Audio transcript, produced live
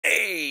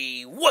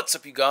What's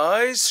up, you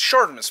guys?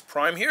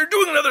 ShartimusPrime here,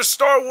 doing another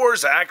Star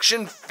Wars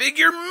action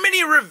figure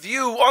mini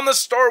review on the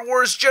Star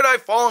Wars Jedi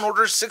Fallen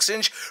Order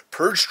 6-inch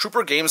Purge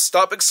Trooper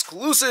GameStop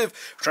exclusive.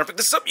 If you're trying to pick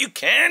this up, you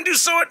can do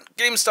so at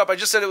GameStop. I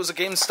just said it was a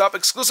GameStop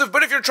exclusive,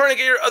 but if you're trying to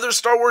get your other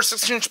Star Wars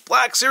 6-inch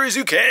Black Series,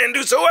 you can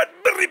do so at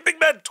Billy Big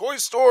Bad Toy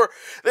Store.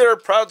 They're a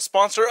proud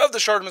sponsor of the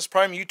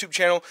ShartimusPrime YouTube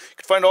channel. You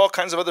can find all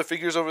kinds of other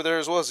figures over there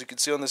as well, as you can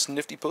see on this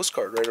nifty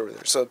postcard right over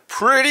there. So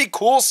pretty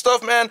cool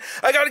stuff, man.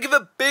 I gotta give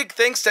a big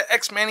thanks to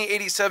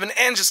Xmanny87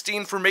 and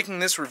Justine for making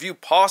this review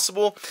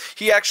possible.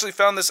 He actually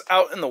found this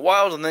out in the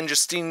wild, and then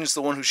Justine is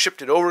the one who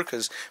shipped it over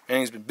because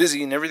Manny's been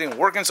busy and everything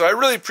working, so I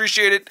really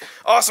appreciate it.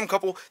 Awesome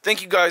couple.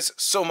 Thank you guys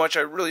so much.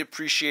 I really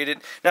appreciate it.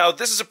 Now,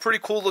 this is a pretty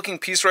cool looking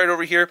piece right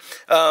over here.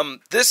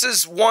 This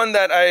is one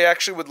that I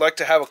actually would like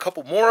to have a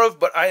couple more of,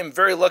 but I am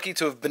very lucky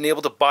to have been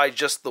able to buy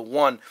just the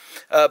one.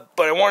 But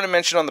I wanted to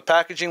mention on the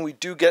packaging, we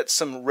do get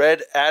some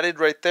red added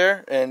right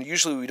there, and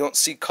usually we don't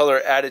see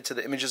color added to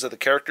the images of the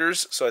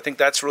characters, so I think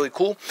that's really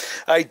cool.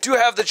 I do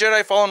have the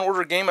Jedi Fallen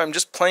Order game. I'm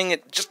just playing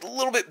it just a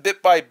little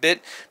bit by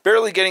bit,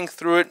 barely getting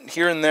through it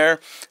here and there.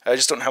 I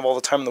just don't have all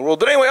the time in the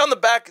world. But anyway, on the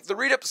back, the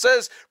read-up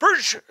says,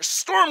 Purge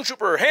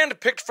Stormtrooper,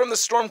 hand-picked from the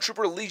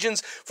Stormtrooper legions.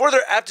 For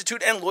their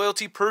aptitude and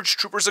loyalty, Purge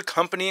Troopers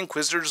accompany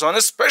Inquisitors on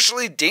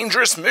especially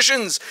dangerous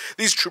missions.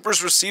 These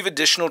troopers receive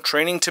additional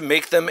training to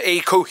make them a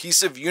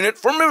cohesive unit,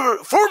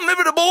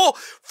 formidable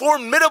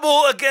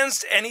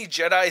against any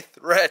Jedi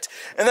threat.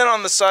 And then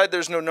on the side,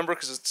 there's no number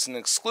because it's an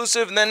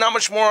exclusive, and then not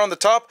much more on the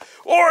top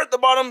or at the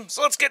bottom.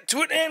 So let's get to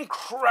it and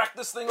crack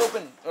this thing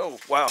open. Oh,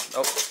 wow.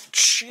 Oh,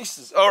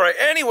 Jesus. All right.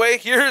 Anyway,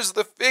 here's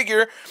the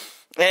figure.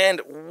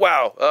 And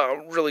wow,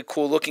 really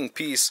cool looking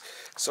piece.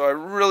 So I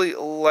really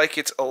like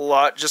it a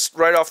lot, just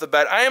right off the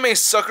bat. I am a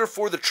sucker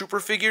for the trooper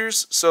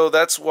figures, so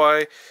that's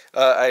why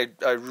I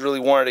really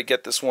wanted to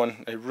get this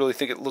one. I really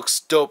think it looks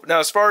dope. Now,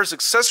 as far as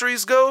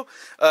accessories go,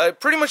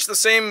 pretty much the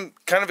same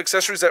kind of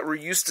accessories that we're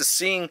used to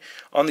seeing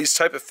on these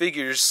type of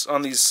figures,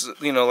 on these,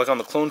 you know, like on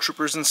the clone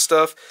troopers and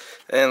stuff.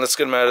 And let's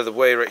get them out of the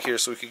way right here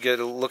so we could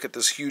get a look at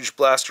this huge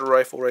blaster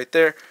rifle right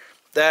there.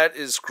 That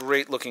is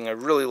great looking. I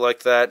really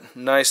like that.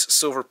 Nice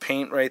silver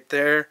paint right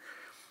there.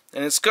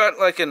 And it's got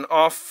like an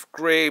off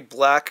gray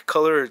black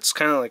color. It's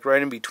kind of like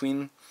right in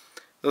between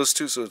those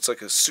two. So it's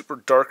like a super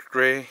dark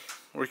gray.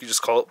 Or you could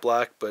just call it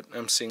black. But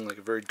I'm seeing like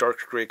a very dark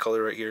gray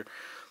color right here.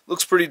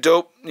 Looks pretty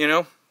dope, you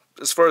know.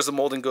 As far as the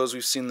molding goes,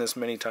 we've seen this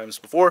many times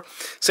before.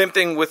 Same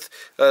thing with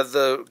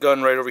the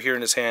gun right over here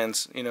in his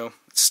hands, you know.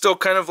 It's still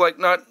kind of like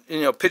not,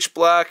 you know, pitch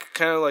black.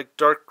 Kind of like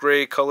dark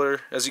gray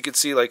color. As you can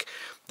see, like,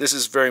 this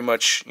is very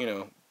much, you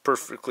know,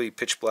 perfectly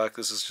pitch black.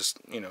 This is just,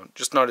 you know,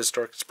 just not as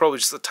dark. It's probably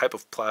just the type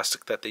of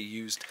plastic that they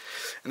used.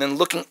 And then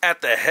looking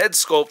at the head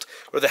sculpt,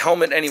 or the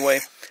helmet anyway,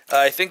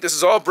 I think this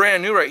is all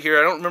brand new right here.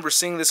 I don't remember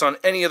seeing this on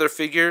any other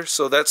figure,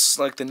 so that's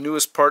like the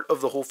newest part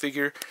of the whole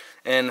figure.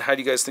 And how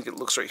do you guys think it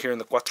looks right here in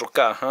the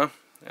 4K, huh?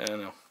 I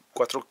don't know.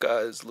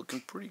 4K is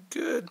looking pretty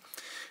good.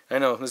 I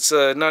know, it's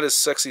not as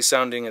sexy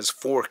sounding as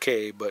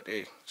 4K, but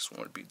hey, just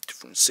want to be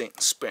different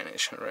in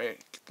Spanish, alright?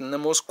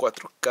 Tenemos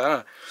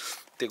 4K.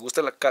 ¿Te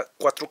gusta la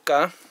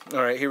 4K?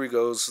 Alright, here we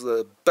go.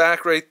 The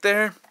back right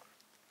there.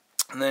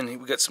 And then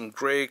we got some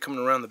gray coming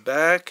around the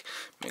back.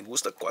 Me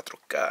gusta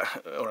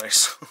 4K. Alright,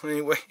 so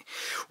anyway,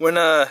 when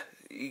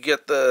you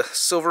get the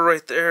silver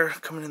right there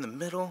coming in the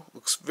middle,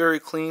 looks very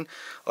clean.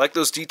 I like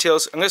those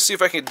details. I'm going to see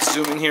if I can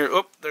zoom in here.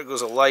 Oh, there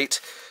goes a light.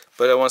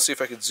 But I want to see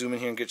if I can zoom in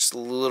here and get just a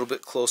little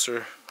bit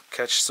closer.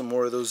 Catch some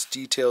more of those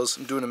details.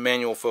 I'm doing a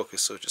manual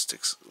focus, so it just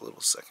takes a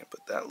little second.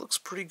 But that looks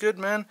pretty good,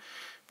 man.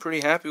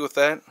 Pretty happy with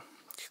that.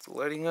 Kick the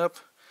lighting up.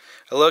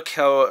 I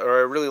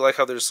really like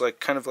how there's like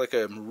kind of like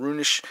a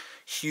maroonish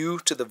hue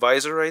to the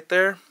visor right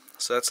there.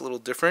 So that's a little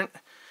different.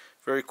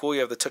 Very cool. You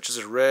have the touches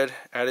of red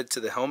added to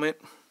the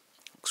helmet.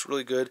 Looks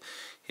really good.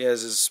 He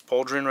has his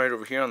pauldron right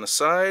over here on the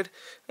side.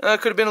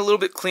 Could have been a little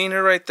bit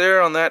cleaner right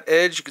there on that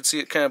edge. You can see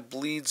it kind of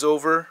bleeds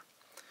over.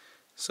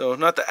 So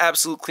not the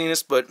absolute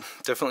cleanest, but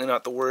definitely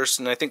not the worst.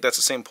 And I think that's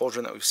the same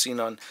pauldron that we've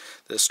seen on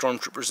the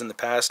Stormtroopers in the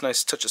past.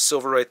 Nice touch of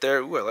silver right there.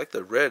 Ooh, I like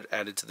the red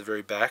added to the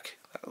very back.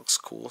 That looks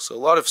cool. So a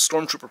lot of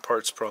Stormtrooper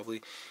parts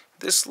probably.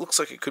 This looks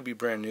like it could be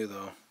brand new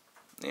though.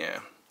 Yeah.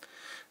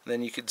 And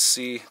then you can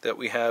see that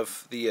we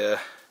have the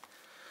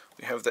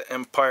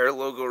Empire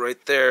logo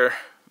right there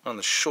on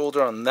the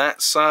shoulder on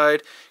that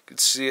side. You can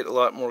see it a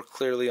lot more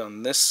clearly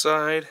on this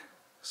side.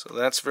 So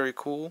that's very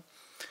cool.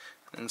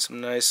 And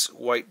some nice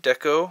white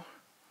deco.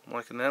 I'm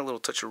liking that, a little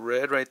touch of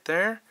red right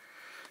there.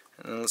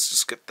 And then let's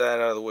just get that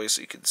out of the way so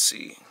you can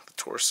see the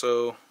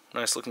torso.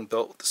 Nice looking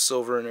belt with the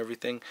silver and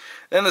everything.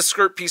 And the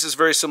skirt piece is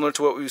very similar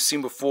to what we've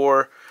seen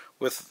before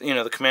with, you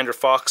know, the Commander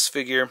Fox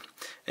figure.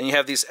 And you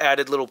have these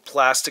added little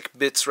plastic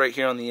bits right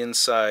here on the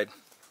inside.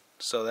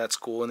 So that's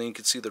cool. And then you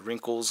can see the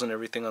wrinkles and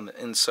everything on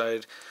the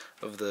inside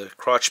of the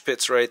crotch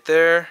pits right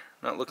there.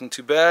 Not looking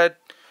too bad.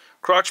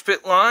 Crotch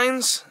pit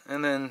lines,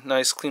 and then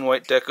nice clean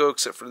white deco,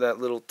 except for that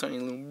little tiny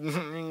little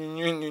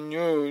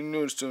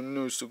no,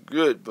 so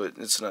good, but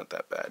it's not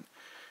that bad.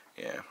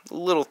 Yeah, a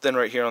little thin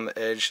right here on the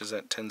edge, as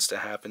that tends to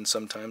happen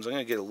sometimes. I'm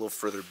going to get a little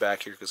further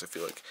back here because I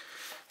feel like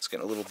it's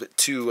getting a little bit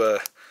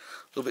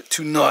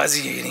too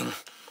nauseating.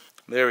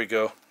 There we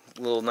go.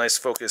 A little nice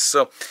focus.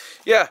 So,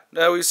 yeah,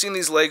 now we've seen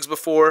these legs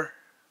before.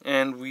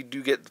 And we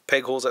do get the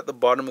peg holes at the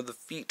bottom of the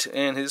feet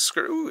and his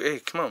skirt. Ooh, hey,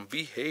 come on,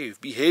 behave,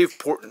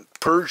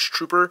 Purge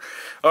Trooper.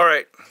 All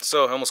right,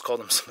 so I almost called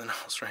him something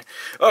else, right?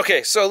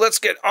 Okay, so let's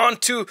get on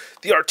to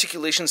the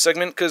articulation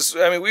segment, because,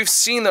 I mean, we've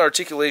seen the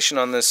articulation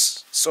on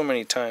this so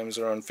many times,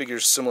 or on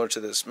figures similar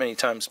to this many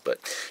times, but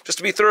just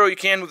to be thorough, you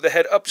can move the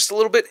head up just a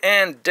little bit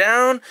and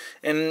down,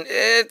 and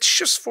it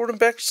shifts forward and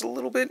back just a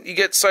little bit. You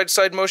get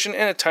side-to-side motion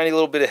and a tiny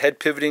little bit of head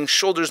pivoting.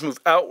 Shoulders move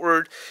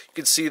outward. You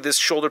can see this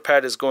shoulder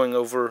pad is going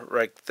over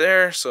right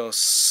there, so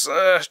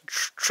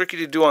tricky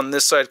to do on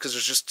this side because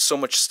there's just so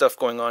much stuff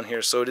going on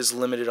here, so it is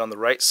limited on the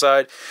right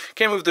side.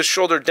 Can't move the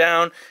shoulder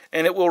down,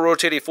 and it will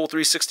rotate a full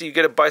 360. You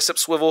get a bicep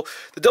swivel.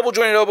 The double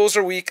jointed elbows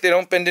are weak. They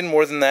don't bend in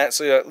more than that,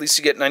 so at least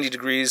you get 90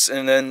 degrees,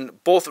 and then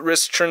both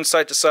wrists turn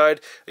side to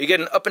side. You get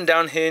an up and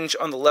down hinge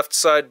on the left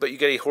side, but you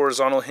get a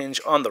horizontal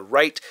hinge on the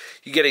right.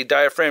 You get a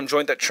diaphragm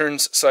joint that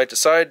turns side to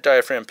side,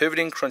 diaphragm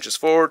pivoting, crunches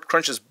forward,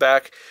 crunches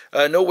back.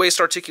 No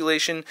waist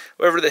articulation.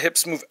 However, the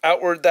hips move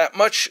outward that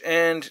much,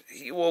 and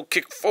he will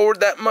kick forward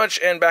that much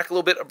and back a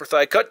little bit, upper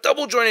thigh cut,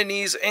 double jointed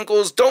knees,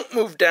 ankles don't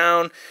move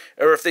down,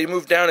 or if they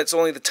move down, it's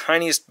only the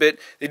tiniest bit.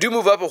 They do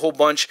move up a whole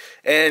bunch,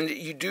 and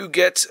you do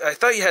get, I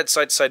thought you had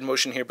side-to-side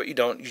motion here, but you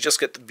don't. You just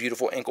get the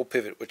beautiful ankle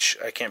pivot, which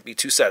I can't be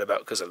too sad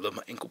about because I love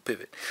my ankle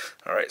pivot.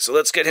 All right, so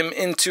let's get him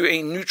into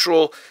a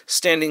neutral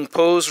standing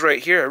pose right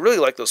here. I really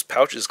like those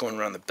pouches going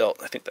around the belt.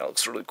 I think that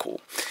looks really cool.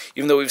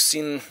 Even though we've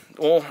seen,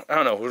 well, I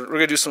don't know, we're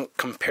going to do some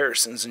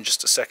comparisons in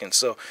just a second.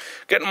 So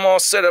getting them all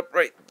set up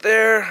right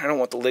there. I don't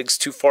want the legs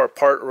too far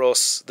apart or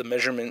else the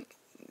measurement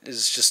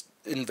is just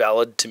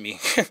invalid to me.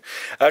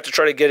 I have to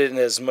try to get it in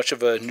as much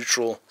of a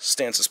neutral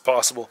stance as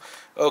possible.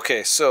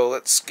 Okay, so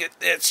let's get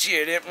that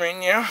shit up right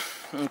now.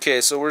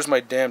 Okay, so where's my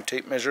damn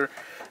tape measure?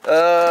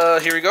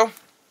 Here we go.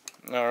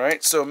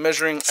 Alright, so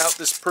measuring out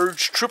this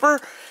Purge Trooper,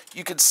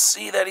 you can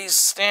see that he's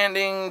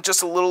standing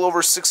just a little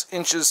over 6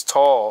 inches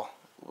tall.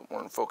 A little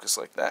more in focus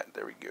like that.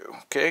 There we go.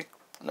 Okay,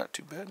 not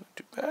too bad, not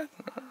too bad.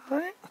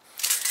 Alright.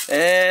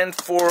 And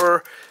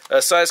for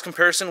a size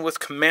comparison with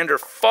Commander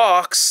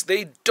Fox,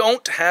 they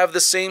don't have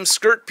the same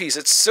skirt piece.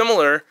 It's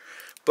similar,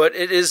 but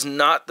it is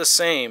not the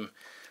same.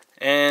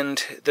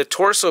 And the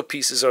torso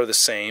pieces are the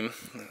same.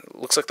 It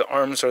looks like the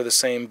arms are the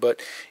same, but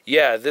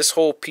yeah, this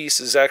whole piece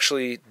is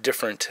actually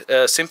different.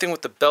 Same thing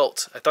with the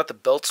belt. I thought the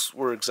belts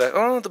were exact.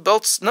 Oh, the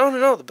belts.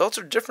 No, the belts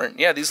are different.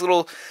 Yeah, these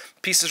little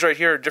pieces right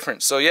here are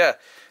different. So yeah,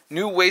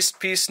 new waist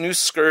piece, new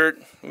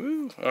skirt.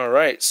 Woo. All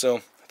right,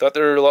 so thought they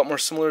were a lot more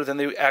similar than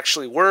they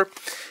actually were.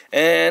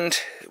 And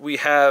we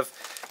have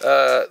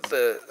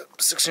the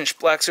 6-inch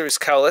Black Series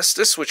Cal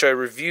Estes, which I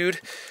reviewed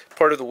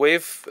part of the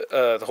wave,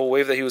 the whole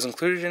wave that he was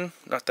included in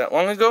not that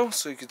long ago.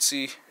 So you could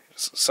see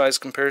size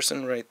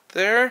comparison right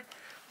there.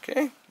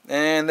 Okay,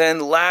 and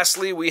then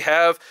lastly we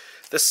have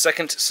the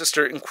second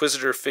Sister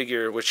Inquisitor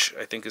figure, which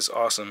I think is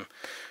awesome.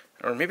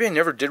 Or maybe I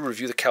never did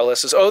review the Cal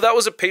Estes. Oh, that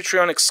was a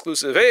Patreon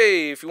exclusive.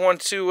 Hey, if you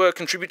want to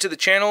contribute to the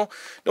channel,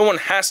 no one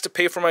has to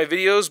pay for my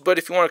videos, but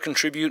if you want to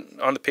contribute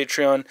on the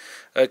Patreon,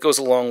 it goes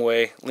a long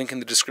way. Link in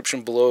the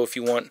description below if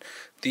you want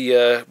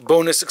the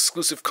bonus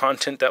exclusive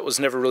content that was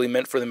never really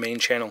meant for the main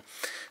channel.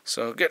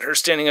 So get her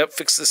standing up,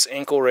 fix this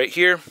ankle right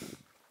here.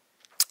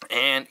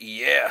 And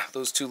yeah,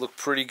 those two look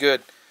pretty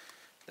good.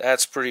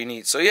 That's pretty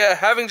neat. So yeah,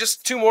 having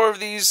just 2 more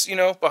of these, you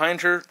know,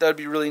 behind her, that'd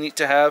be really neat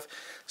to have.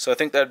 So I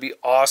think that'd be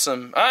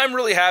awesome. I'm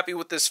really happy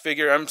with this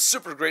figure. I'm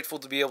super grateful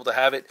to be able to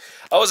have it.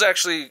 I was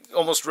actually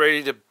almost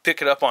ready to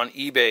pick it up on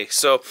eBay.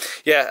 So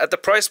yeah, at the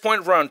price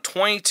point of around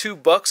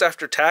 $22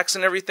 after tax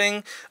and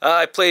everything,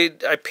 I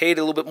paid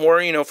a little bit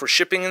more, you know, for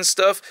shipping and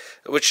stuff,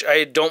 which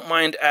I don't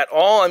mind at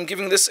all. I'm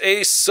giving this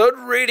a SUD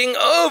rating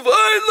of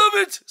I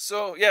love it.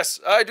 So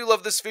yes, I do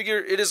love this figure.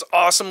 It is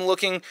awesome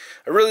looking.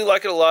 I really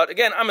like it a lot.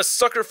 Again, I'm a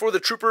sucker for the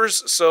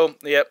troopers. So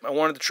yeah, I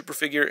wanted the trooper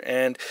figure,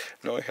 and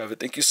no, I have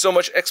it. Thank you so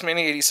much,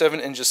 X-Mania87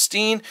 and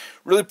Justine.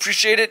 Really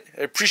appreciate it.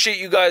 I appreciate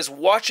you guys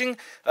watching.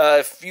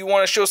 If you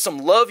want to show some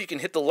love, you can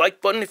hit the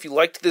like button if you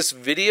liked this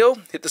video.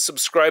 Hit the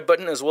subscribe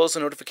button as well as the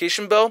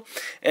notification bell.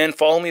 And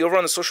follow me over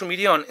on the social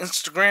media on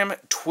Instagram,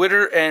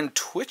 Twitter, and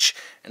Twitch.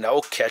 And I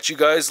will catch you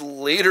guys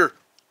later.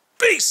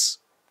 Peace!